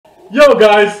Yo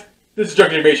guys, this is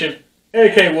Dragon Invasion,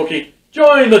 aka Wookie.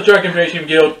 Join the Dragon Invasion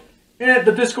Guild and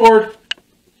the Discord.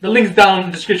 The link's down in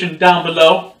the description down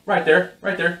below. Right there,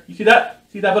 right there. You see that?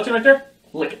 See that button right there?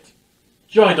 Click it.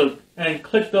 Join the and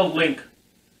click the link.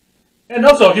 And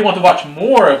also, if you want to watch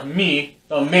more of me,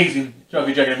 the amazing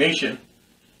Dragon Invasion,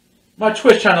 my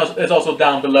Twitch channel is also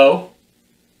down below.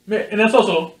 And it's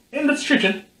also in the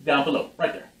description down below.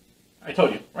 Right there. I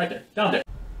told you. Right there. Down there.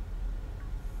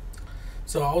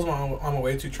 So I was on my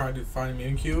way to try to find a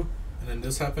Mewtwo, and then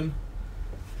this happened.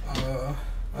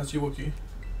 That's you, Wookie.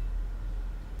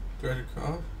 Director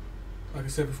Cobb. Like I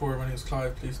said before, my name is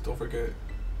Clive. Please don't forget.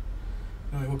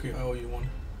 Anyway, Wookie, I owe you one.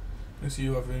 Thanks to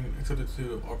you, I've been accepted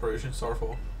to Operation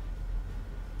Starfall.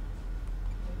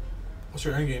 What's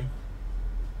your endgame?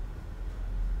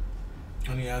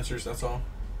 I need answers, that's all.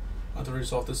 I have to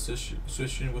resolve this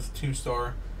situation with Team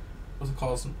Star. What's the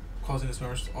causing this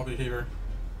members' all behavior?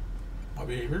 Our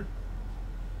behavior?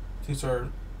 Team Star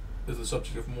is the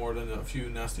subject of more than a few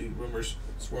nasty rumors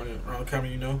swirling around the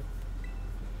academy, you know.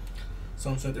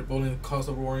 Some said their bullying caused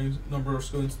a roaring number of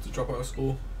students to drop out of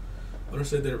school. Others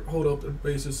said they hold up their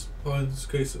bases behind this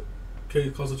case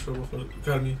caused trouble for the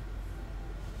academy.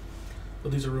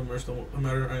 But these are rumors, don't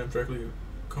matter. I am directly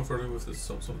comforted with this,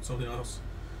 something else.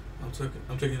 I'm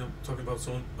talking about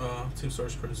someone, Team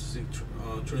Star's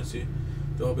truancy.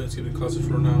 They've all been skipping classes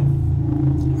for now.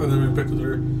 I've never impacted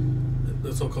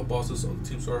the so-called bosses of the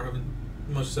Team Star haven't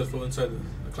much settled inside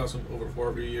the classroom for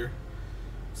every year.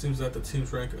 It seems that the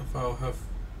team's rank and file have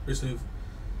recently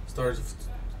started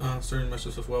certain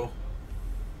messages as well.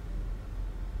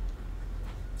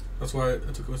 That's why I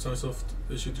took it myself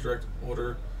to issue direct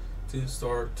order Team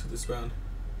Star to disband.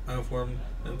 I informed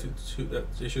them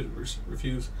that they should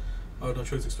refuse. I have no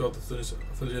choice to expel the students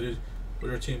affiliated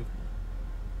with their team.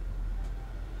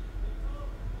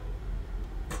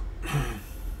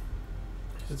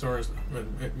 Since our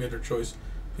made their choice,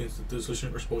 means the decision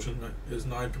of expulsion is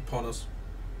nigh upon us.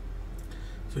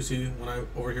 So you see, when I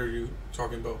overhear you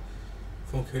talking about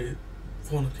phone case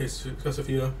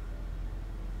Casafita,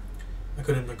 I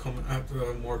couldn't even come at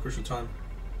a more crucial time.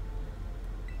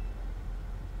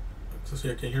 So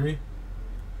see, can you hear me?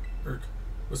 Or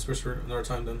let's whisper another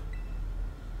time then.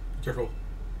 Be careful.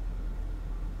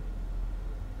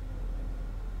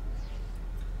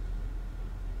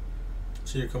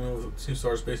 So you're coming with Team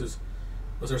Star's bases.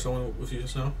 Was there someone with you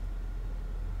just now?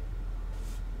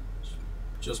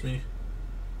 Just me?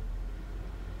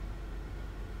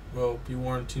 Well, be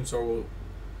warned, Team Star will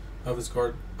have his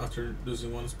guard after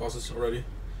losing one of his bosses already.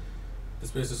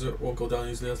 His bases won't go down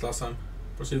easily as last time.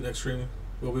 Proceed to the next stream.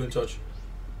 We'll be in touch.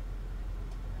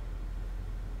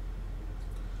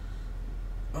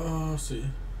 Let's see.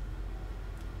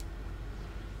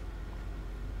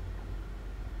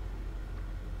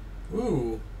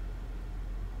 Ooh.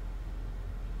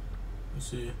 Let's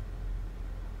see.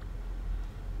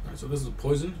 Alright, so this is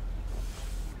poison.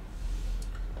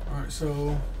 Alright,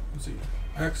 so let's see.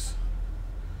 X.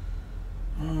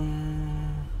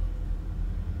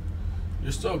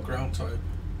 You're still ground type.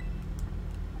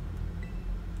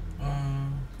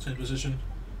 Change position.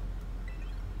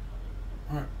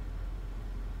 Alright.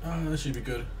 That should be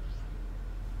good.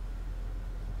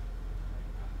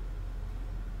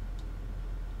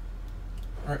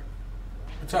 Alright.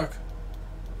 Attack.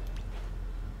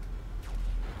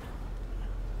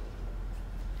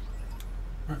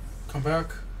 Alright. Come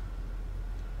back.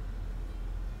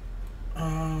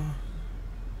 The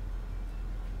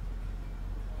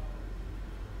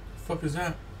fuck is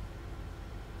that?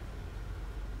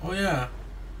 Oh yeah.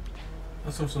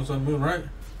 That's some Sun Moon, right?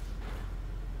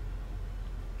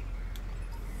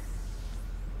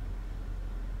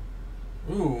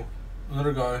 Ooh,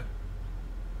 another guy.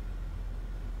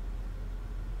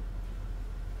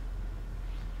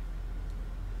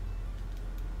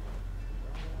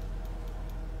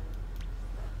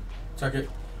 Check it.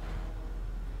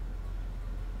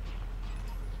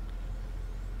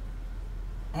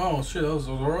 Oh shit, that was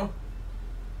Aurora?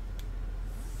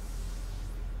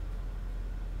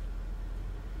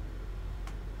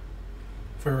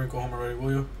 Fair go home already,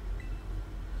 will you?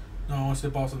 No, I want to see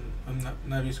the boss and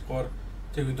Navi squad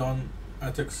taking down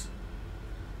Atticus.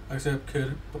 Like I said,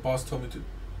 kid, the boss told me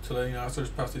to let any officers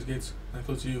pass these gates. That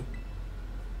includes you.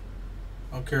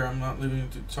 I don't care, I'm not leaving you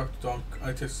to talk to Don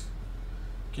Atticus.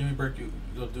 Give me a break, you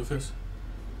little doofus.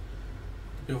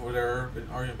 The people over there have been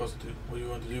arguing about what you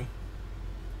want to do.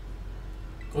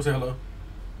 Go say hello.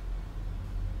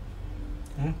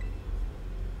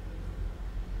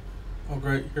 Oh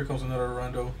great, here comes another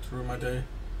rando to ruin my day.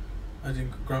 I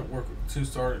think grunt work with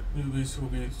 2-star newbies will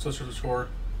be such a chore.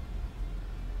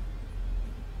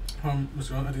 Mr.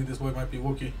 Grunt, I think this boy might be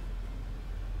Wookie.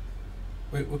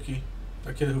 Wait, Wookie.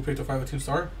 That kid who picked a fight with Team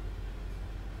Star?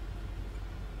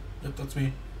 Yep, that's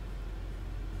me.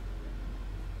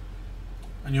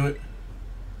 I knew it.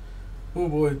 Oh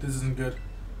boy, this isn't good.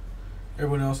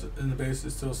 Everyone else in the base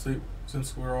is still asleep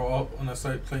since we're all up on that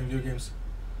site playing video games.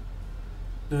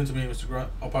 Leave it to me, Mr.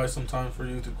 Grunt. I'll buy some time for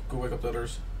you to go wake up the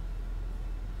others.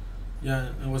 Yeah,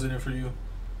 it wasn't it for you.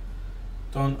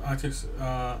 Don Atticus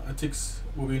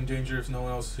will be in danger if no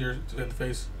one else is here to defend the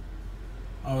face.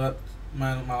 Oh, that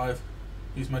man of my life.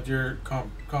 He's my dear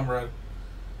comrade.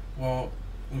 Well,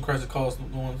 when crisis calls,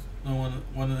 one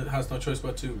has no choice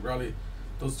but to rally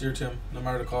those dear to him, no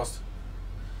matter the cost.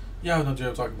 Yeah, I have no idea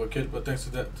what I'm talking about, kid, but thanks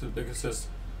to the big assist.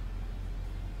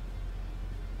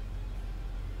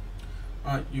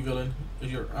 Alright, you villain.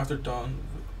 If you're after Don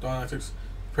Atticus,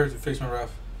 prepare to face my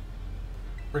wrath.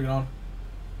 Bring it on.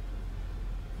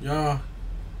 Yeah.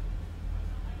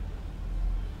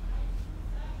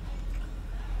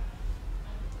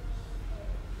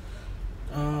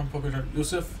 Pokémon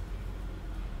Yusuf.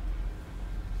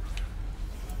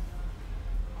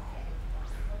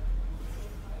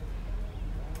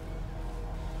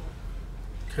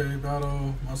 Okay,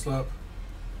 battle, Muslap.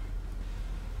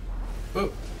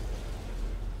 Oh!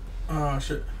 Ah,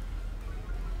 shit.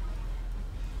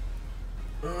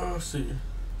 Oh, see.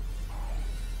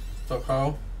 Stop,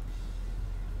 Kyle.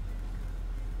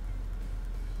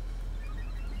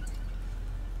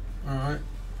 Alright.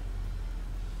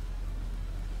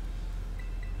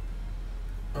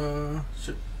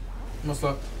 Shit.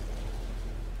 Muslap.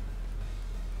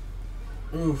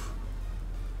 Oof.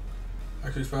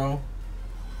 Actually foul.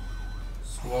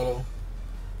 Swallow.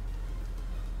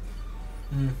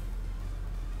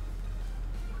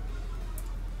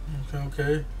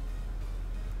 Okay.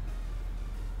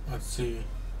 Let's see.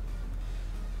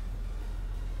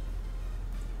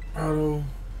 Auto.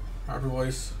 Harbor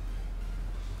Voice.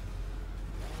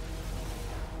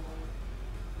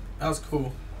 That was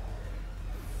cool.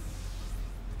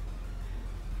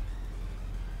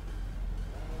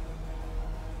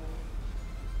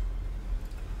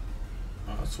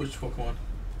 Switch Pokemon.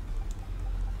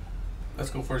 Let's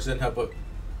go for Zen Headbutt.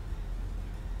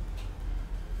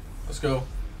 Let's go.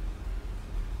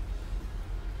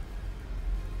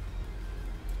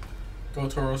 Go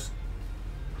Tauros.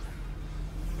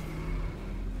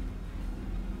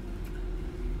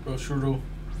 Go Shrudo.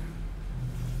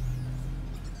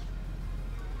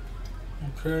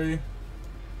 Okay.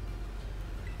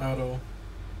 Auto.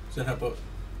 Zen Headbutt.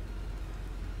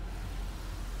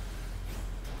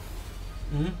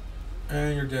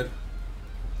 And you're dead.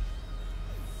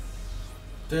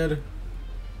 Dead.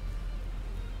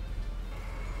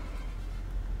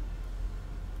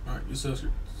 Alright, you said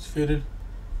it's fitted.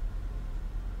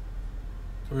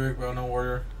 Terrific, but no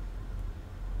warrior.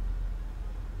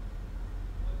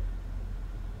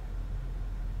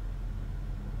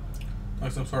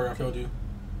 Alex, I'm sorry, I failed you.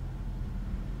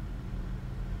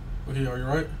 Okay, are you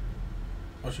right?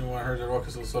 Watching when I heard that rock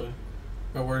is so sudden.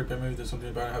 Got worried, but maybe there's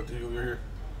something bad I have to do over here.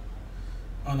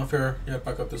 Oh, not fair. Yeah,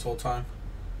 back up this whole time.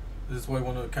 This is why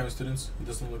one of the academy students. He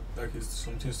doesn't look like he's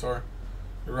some Team Star.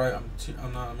 You're right.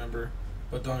 I'm not a member,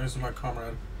 but Don is my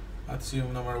comrade. I have to see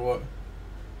him no matter what.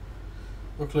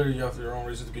 Well, clearly you have your own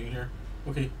reasons to being here.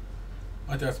 Okay,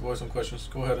 I'd like to ask the boys some questions.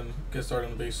 Go ahead and get started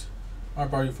on the base. I'll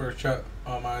borrow you for a chat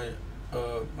on my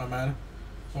man.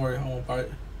 Don't worry, I won't bite.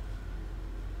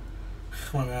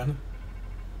 My man.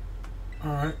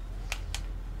 Alright.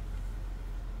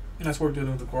 Nice work dealing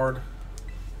with the guard.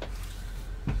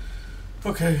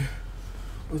 Okay.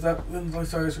 With that, then like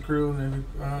size of crew, then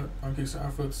on Kicks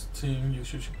Outfits team, you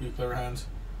should be clever hands.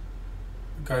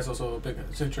 The guy's also a big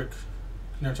eccentric.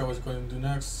 Never tell what he's going to do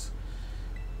next.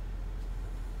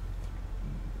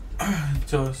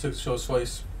 Until 6 shows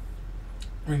twice.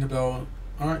 Ring the bell.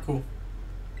 Alright, cool.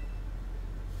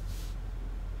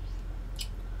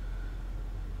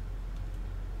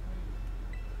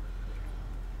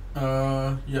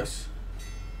 Yes.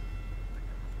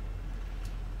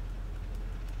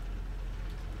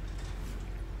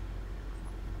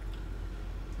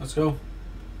 Let's go.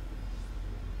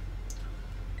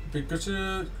 Big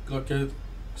good luck at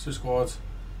 2 squads.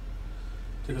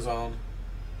 Take us on.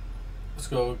 Let's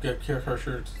go get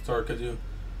Kirakasher to start. Get you.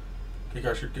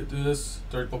 Kirakasher, get do this.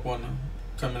 3rd book 1.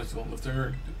 10 minutes ago. Lift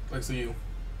her. Like see you.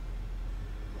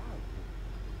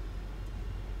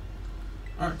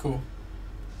 Alright, cool.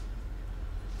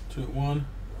 2, 1.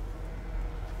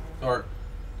 Start.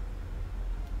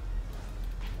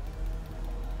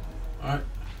 Alright.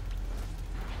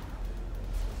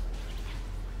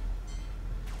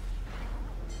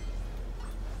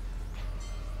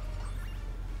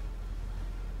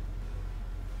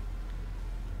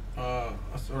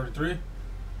 That's already 3.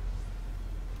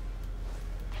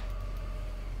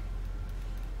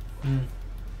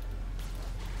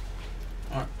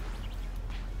 Alright.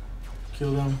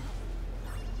 Kill them.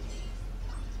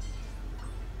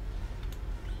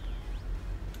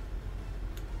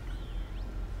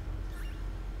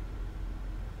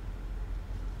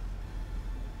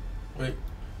 Wait.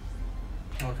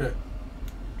 Okay.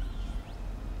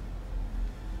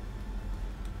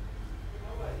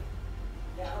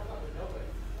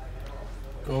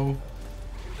 Go.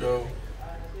 Go.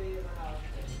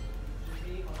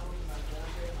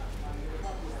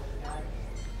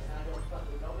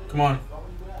 Come on.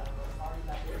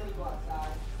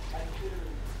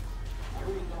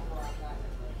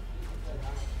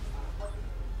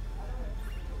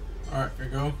 Alright, here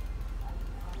we go.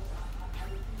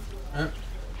 Yep.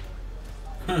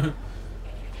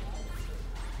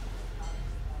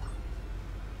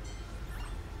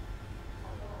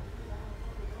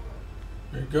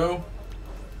 There you go.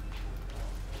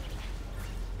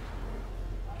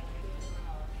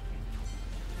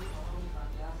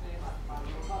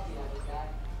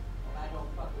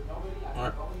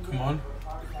 Alright, come on.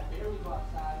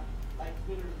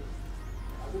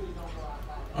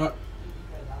 Alright.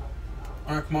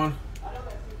 Alright, come on.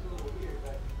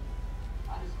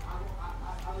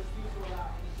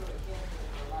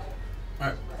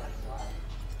 Alright.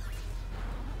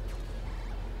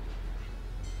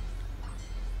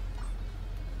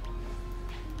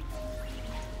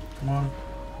 Come on.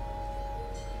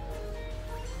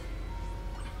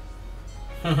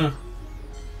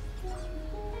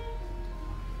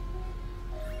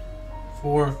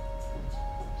 4.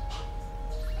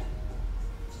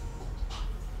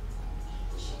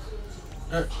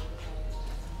 Alright.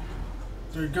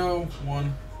 There you go.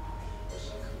 1.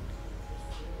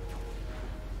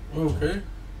 Okay.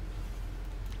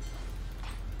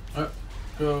 Alright.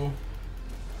 Go.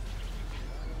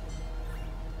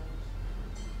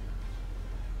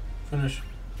 Finish.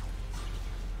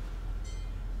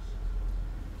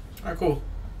 Alright, cool.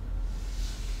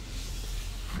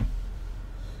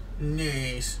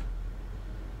 Nice.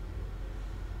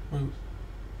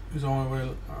 Who's on my way?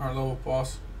 Our level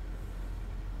boss.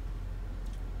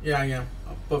 Yeah, I am.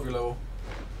 Above your level.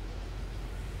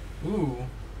 Ooh.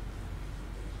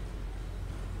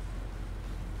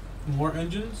 More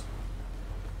engines?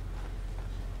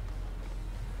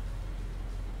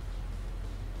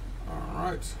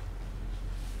 Alright.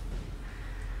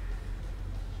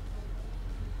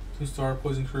 2-star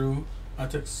poison crew.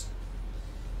 Atticus.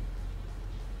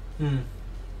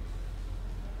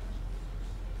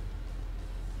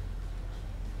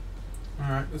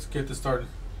 Alright, let's get this started.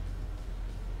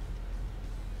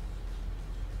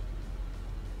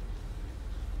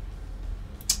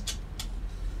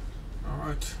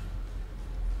 Alright.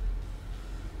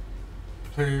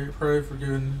 Pray for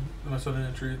giving my sudden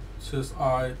entry. Says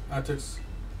I, Atticus,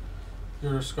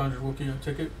 your scoundrel Wookiee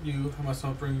ticket. You, my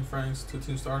son, bring Franks to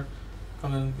Team Star.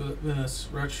 Come in, villainous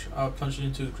wretch. I'll plunge you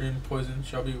into the green poison.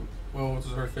 Shall be well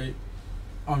deserved fate.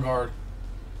 On guard.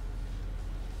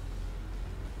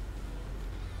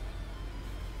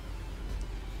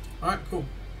 Alright, cool.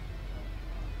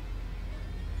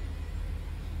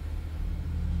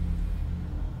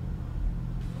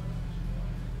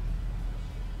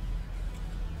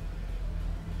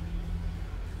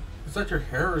 Is that your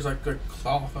hair or is that like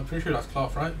cloth? I'm pretty sure that's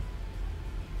cloth, right?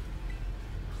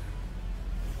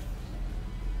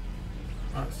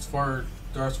 It's far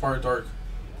dark.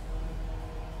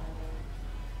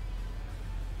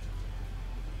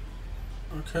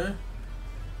 Okay.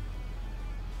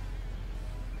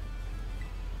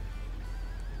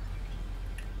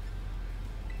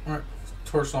 Alright,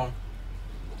 tour song.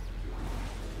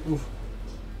 Oof.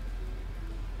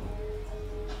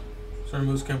 Certain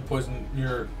moves can poison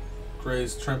your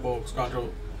graze, trample,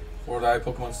 scoundrel for thy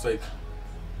Pokemon's sake.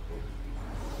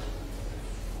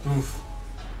 Oof.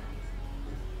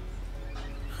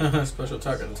 Special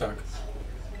attack and attack.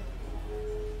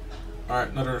 Alright,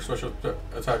 another special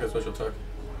attack and special attack.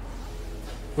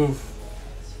 Oof.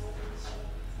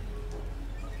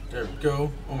 There we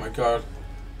go. Oh my god.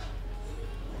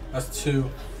 That's 2.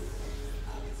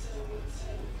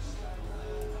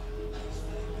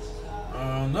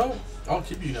 No. I'll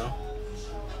keep you now.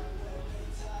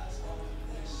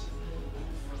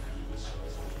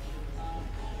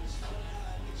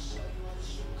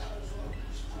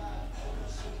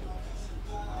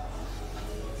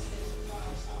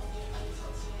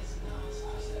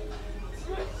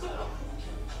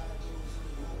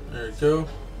 There you go.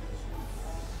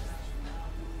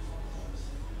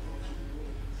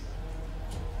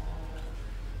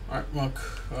 Alright, Monk.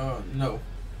 No.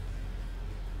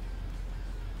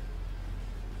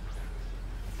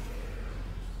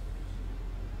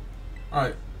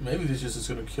 Alright, maybe this is just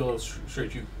gonna kill us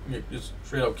just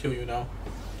straight up kill you now.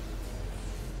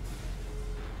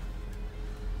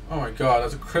 Oh my god,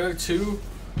 that's a credit too?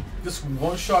 Just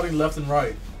one-shotting left and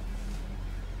right.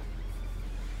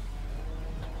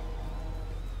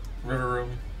 River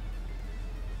room.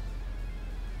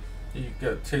 You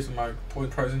get a taste of my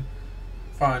point pricing.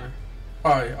 Fine.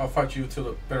 Bye, I'll fight you till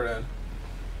the better end.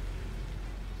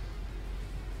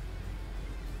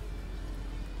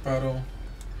 Battle.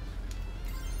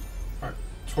 Alright,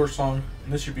 torch song.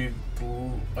 And this should be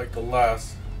like the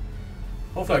last.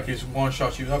 Hopefully I can just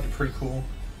one-shot you, that'd be pretty cool.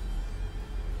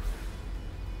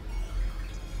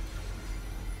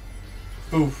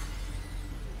 Oof.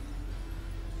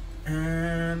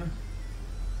 And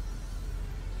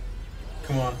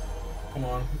come on. Come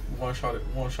on. One shot it,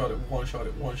 one shot it, one shot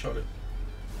it, one shot it.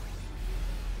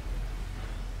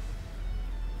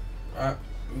 That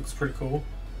looks pretty cool.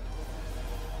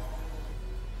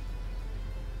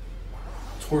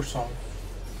 Torch song.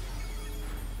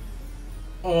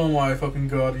 Oh my fucking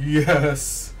god,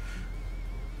 yes!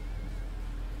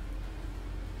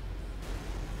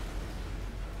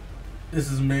 This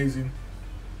is amazing.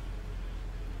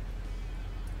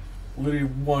 Literally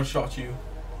one shot you.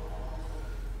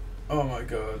 Oh my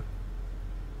god.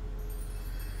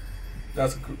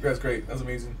 That's great. That's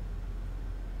amazing.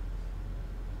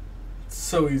 It's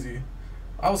so easy.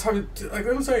 I was having like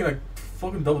I was saying like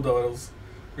fucking double battles.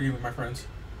 Forgive me, my friends.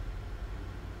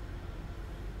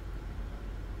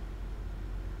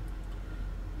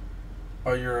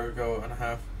 A year ago and a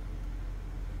half.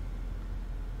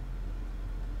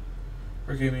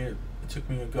 Forgive me, it took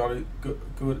me a goody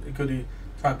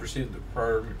time to proceed the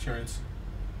prior experience.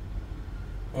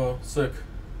 Well, sick.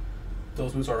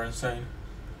 Those moves are insane.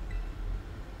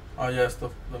 Ah yes, the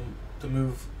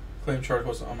move claim chart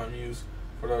was on my muse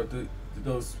for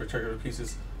those spectacular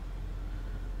pieces.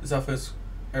 This outfit's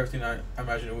everything I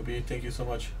imagined it would be. Thank you so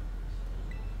much.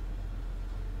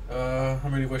 I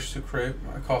really wish to create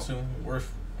my costume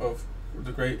worth of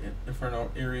the great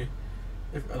Inferno Eerie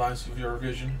if it aligns with your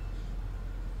vision.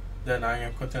 Then I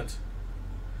am content.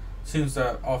 Seems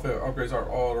that outfit upgrades are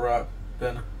all a wrap.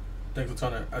 Then, thanks a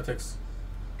ton, Atticus.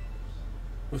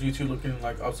 With you two looking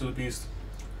like absolute beast,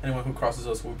 anyone who crosses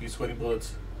us will be sweating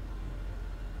bullets.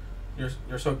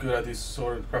 You're so good at these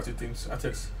sort of crafty things,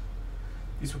 Atticus.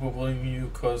 These people bullying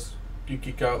you cause you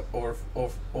geek out over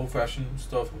old-fashioned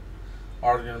stuff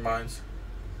are in your minds.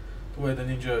 The way the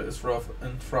ninja is rough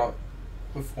and fraught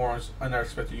with forms, I never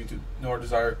expected you to know or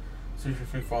desire to be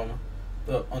free from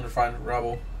the unrefined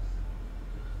rabble.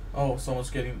 Oh,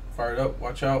 someone's getting fired up.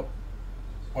 Watch out.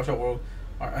 Watch out, world.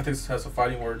 Alright, Atticus has some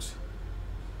fighting words.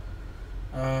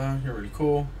 You're really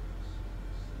cool.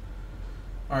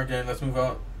 Alright, gang, let's move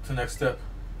on to the next step.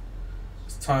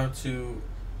 It's time to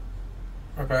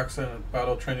prepare and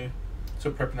battle training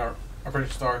to prepping our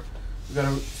Operation Star. We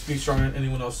gotta be stronger than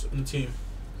anyone else in the team.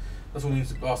 That's what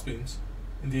means boss means.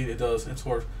 Indeed, it does. And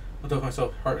sort I'll devote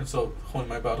myself, heart and soul, honing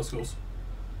my battle skills.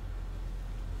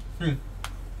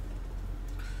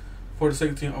 For the sake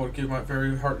of the team, I would give my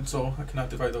very heart and soul. I cannot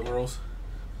divide the worlds.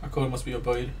 My code must be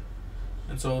obeyed.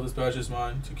 And so this badge is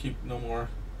mine to keep no more.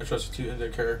 I trust you in their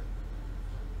care.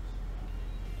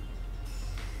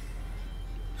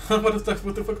 What the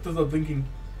fuck is that blinking?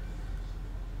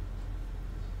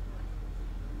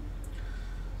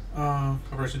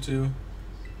 Operation 2.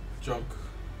 Junk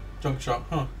shop,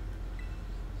 huh?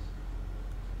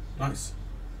 Nice.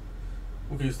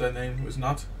 Okay, is that name? Was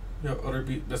not? Yeah, other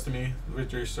beat destiny.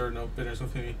 Victory stirred no bitterness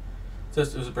within me.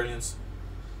 Says it was a brilliance.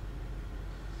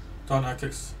 Don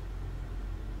Atticus,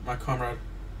 my comrade.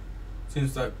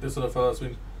 Seems that this little fellow has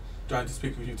been trying to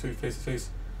speak with you two face to face.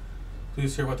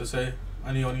 Please hear what to say.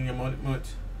 I need only a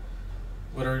moment.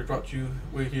 Whatever brought you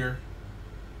way here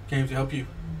came to help you.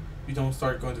 If you don't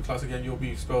start going to class again, you'll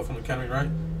be expelled from the academy, right?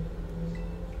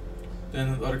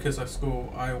 Then the other kids at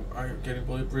school, I getting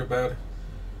bullied real bad.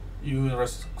 You and the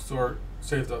rest of the store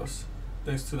saved us.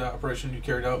 Thanks to that operation you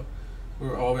carried out, we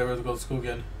were all able to go to school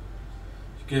again.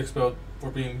 If you get expelled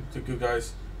for being the good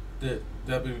guys, that'd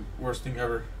be the worst thing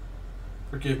ever.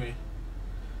 Forgive me.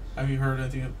 Have you heard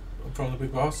anything from the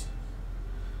big boss?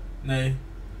 Nay,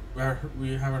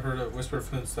 we haven't heard a whisper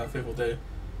since that fateful day.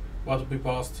 While the big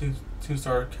boss,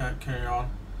 Toonstar, can't carry on,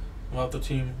 without the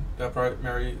team that bright,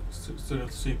 merry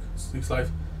student seeks life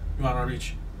beyond our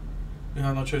reach. We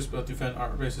have no choice but to defend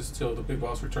our races till the big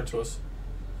boss return to us.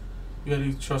 You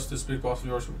gotta trust this big boss of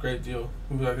yours a great deal.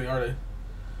 Who exactly are they?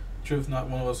 Truth, not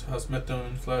one of us has met them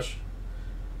in flesh.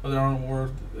 But their own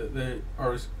word, they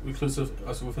are reclusive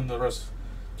as within the rest.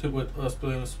 Took with us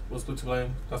billions was to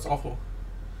blame. That's awful.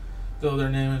 Though their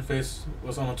name and face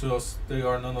was unknown to us, they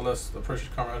are nonetheless a precious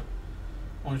comrade.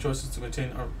 Only choice is to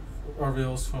maintain our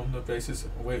vehicles from the bases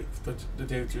and wait for the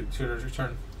day to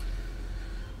return.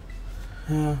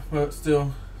 But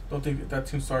still, don't think that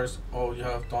Team Star is all you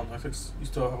have, Don Atticus. You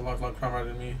still have a lifelong comrade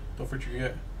in me. Don't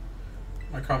forget.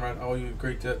 My comrade, I owe you a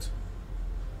great debt.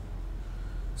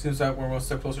 Seems that we're one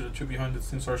step closer to the truth behind the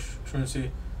Team Star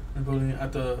truancy and building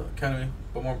at the academy,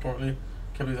 but more importantly,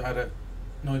 can't believe I had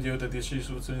no idea that the issues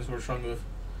with students were strung with.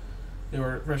 They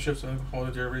were friendships and all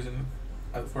the dear reason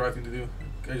for acting to do.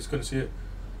 I just couldn't see it.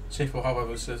 Shameful how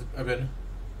I've been.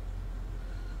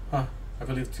 I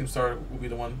believe Team Star will be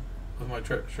the one with my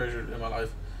treasure in my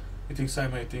life. You think I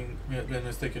may have been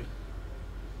mistaken.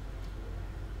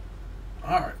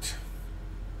 Alright.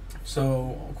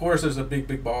 So, of course, there's a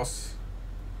big boss.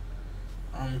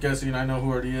 I'm guessing I know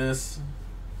who it is.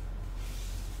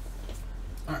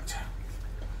 Alright.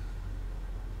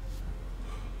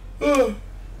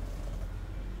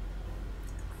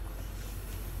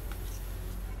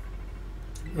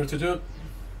 Ready to do it?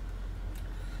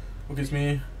 What gives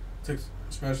me? Takes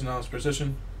Smash now its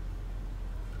position.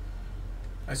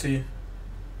 I see.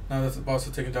 Now that the boss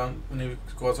has taken down, the Navi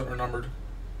squads are numbered.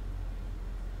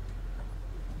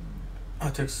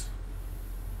 Atticus.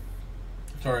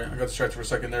 Sorry, I got distracted for a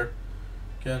second there.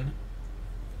 Again.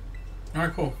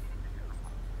 Alright, cool.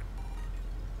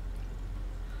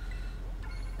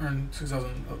 Earn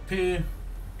 6,000 LP.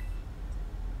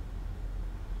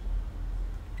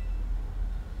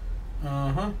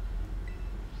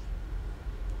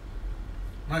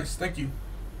 Nice, thank you.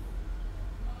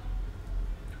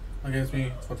 Against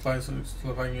me,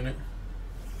 solidifying unit.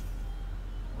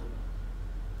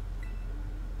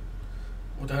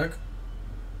 What the heck?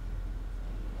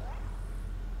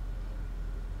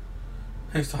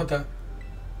 I saw that.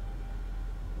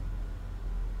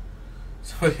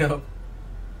 Somebody help.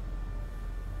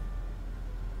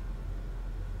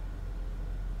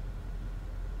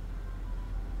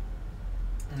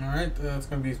 Alright, it's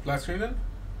gonna be black screen then.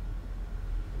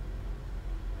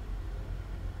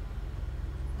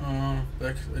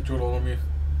 That drew it all on me.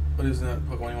 What is that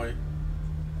Pokemon anyway?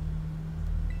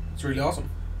 It's really awesome.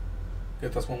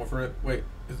 Get that's one more for it. Wait,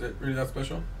 is it really that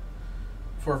special?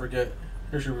 Before I forget,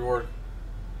 here's your reward.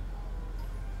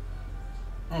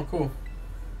 Oh, cool.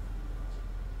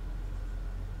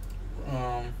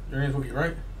 Your name's Wookie,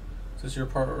 right? Since you're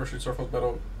part of Earth's Starfall's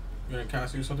battle, you gonna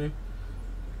cast you something?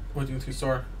 What do you think,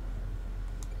 Star?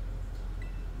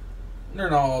 They're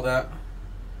not all that.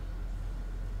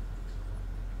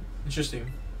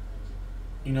 Interesting.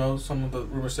 You know, some of the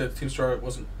rumors said Team Star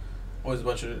wasn't always a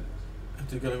bunch of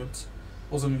anti-governments.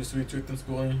 Wasn't used to be tricked into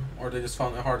bullying, or they just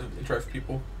found it hard to interact with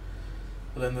people.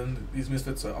 But then these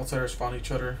misfits, outsiders, found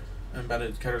each other and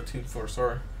banded together Team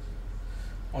Star.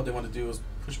 All they wanted to do was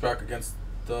push back against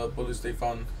the bullies they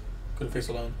found couldn't face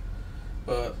alone.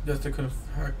 But yes, they couldn't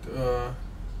act.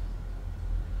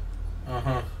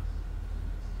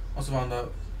 Also found the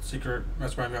secret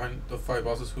mastermind behind the 5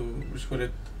 bosses who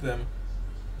recruited them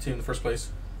team in the first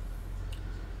place.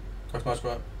 Talked much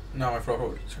about now I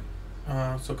forgot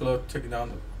so good luck taking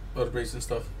down the other race and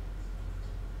stuff.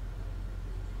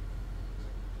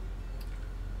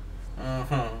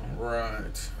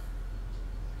 Right.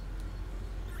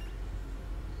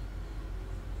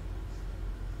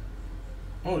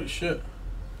 Holy shit.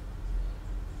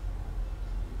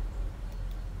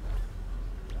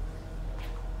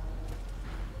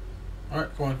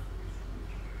 Alright, come on.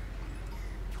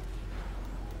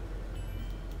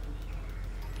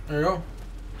 There you go.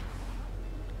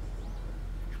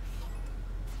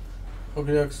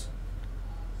 Pokédex.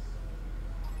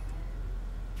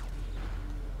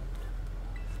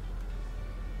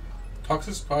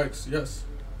 Toxic spikes, yes.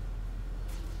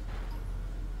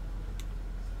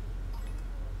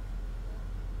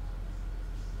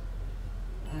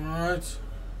 Alright.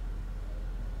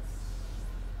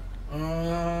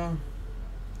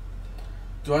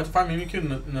 Do I have to find Mimikyu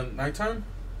in the nighttime?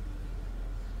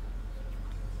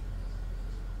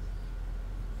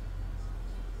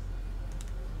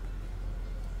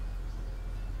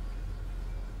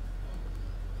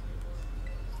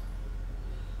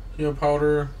 Heal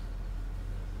powder.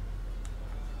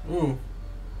 Ooh.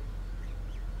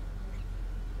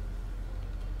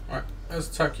 Alright, let's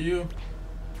attack you.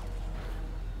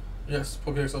 Yes,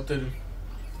 Pokédex updated.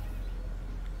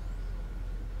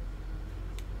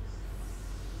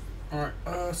 Alright,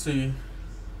 let's see.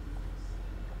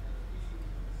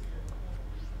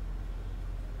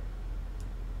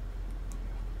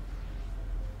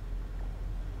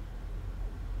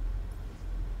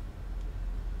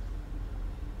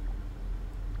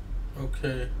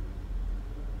 Okay.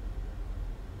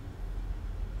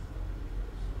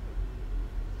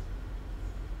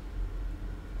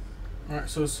 Alright,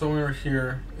 so it's somewhere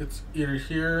here. It's either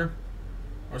here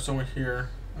or somewhere here.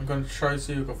 I'm gonna try to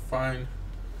see if I can find.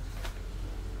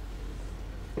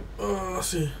 Let's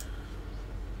see.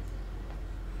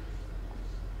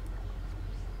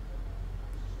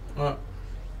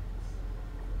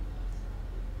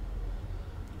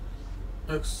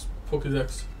 X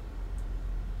Pokédex.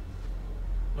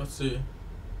 Let's see.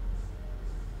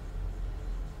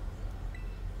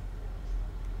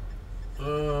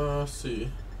 Let's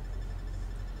see.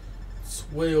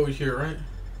 It's way over here, right?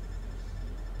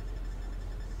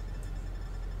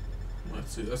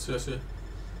 Let's see. Let's see. Let's see.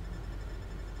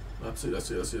 Let's see. Let's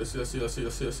see. Let's see. Let's see. Let's see. Let's see.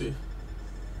 Let's see. Let's see.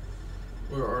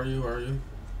 Where are you? Where are you?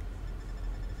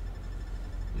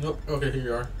 Nope. Okay, here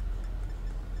you are.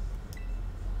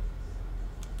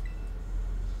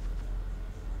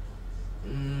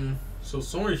 So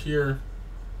somewhere here.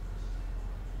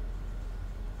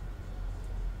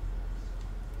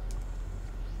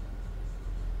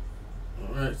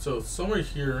 Alright, so somewhere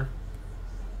here.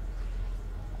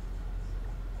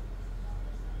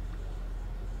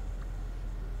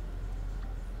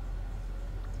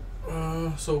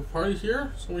 So probably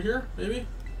here? Somewhere here, maybe?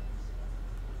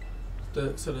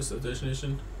 That set us the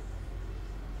destination.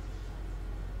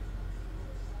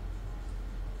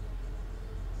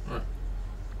 Alright.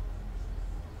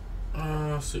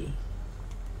 Let's see.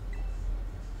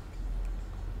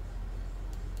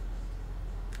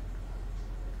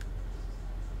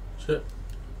 Shit.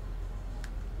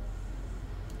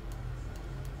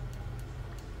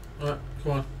 Alright,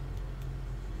 come on.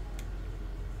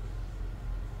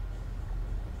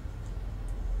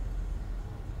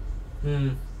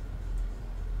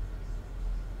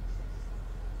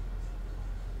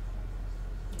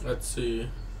 Let's see.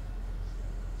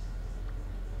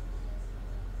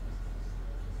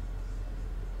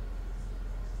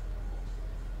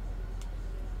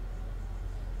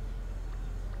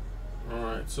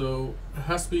 Alright, so it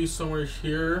has to be somewhere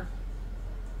here.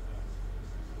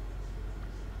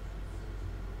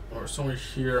 Or somewhere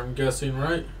here, I'm guessing,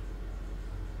 right?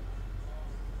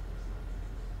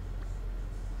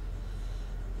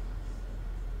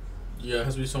 Yeah, it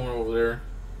has to be somewhere over there.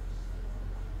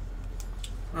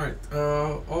 Alright,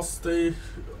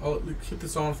 I'll keep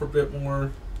this on for a bit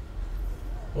more.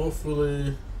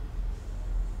 Hopefully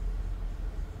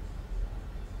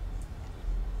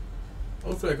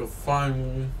I can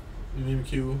find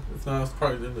Mimikyu. If not, it's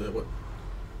probably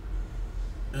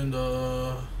in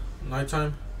the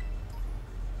nighttime.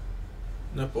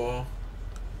 Netball.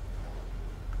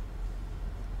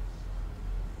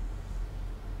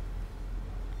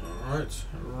 Alright,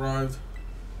 arrived.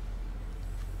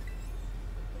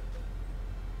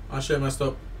 I shit, I messed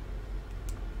up.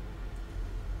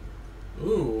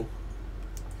 Ooh.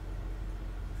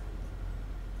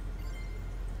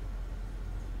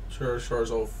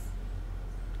 Char's off.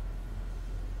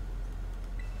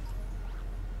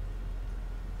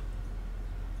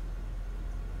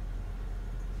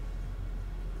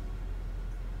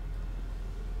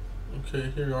 Okay,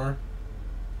 here you are.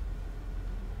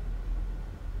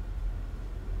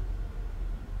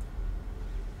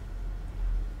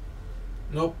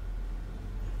 Nope.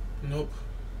 Nope.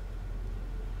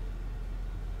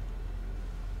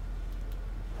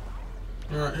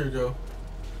 Alright, here we go.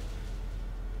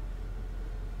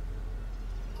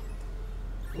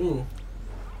 Ooh.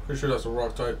 Pretty sure that's a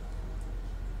rock type.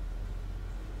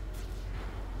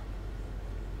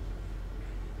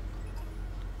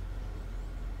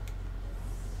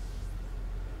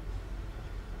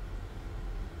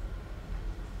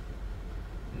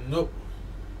 Nope.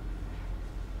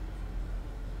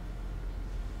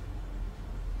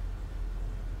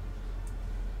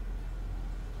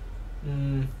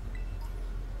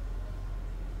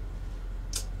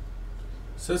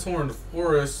 Says somewhere in the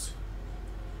forest.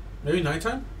 Maybe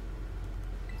nighttime?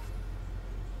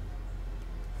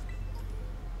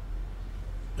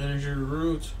 Energy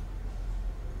route.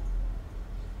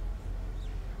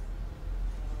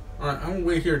 Alright, I'm gonna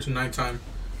wait here till nighttime.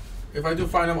 If I do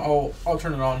find them, I'll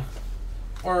turn it on.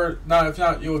 Or not, if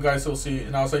not, you guys will see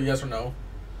and I'll say yes or no.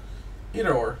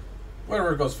 Either or.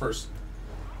 Whatever goes first.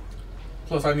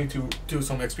 Plus I need to do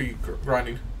some XP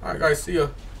grinding. Alright guys, see ya.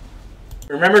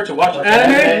 Remember to watch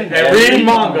anime and read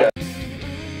manga.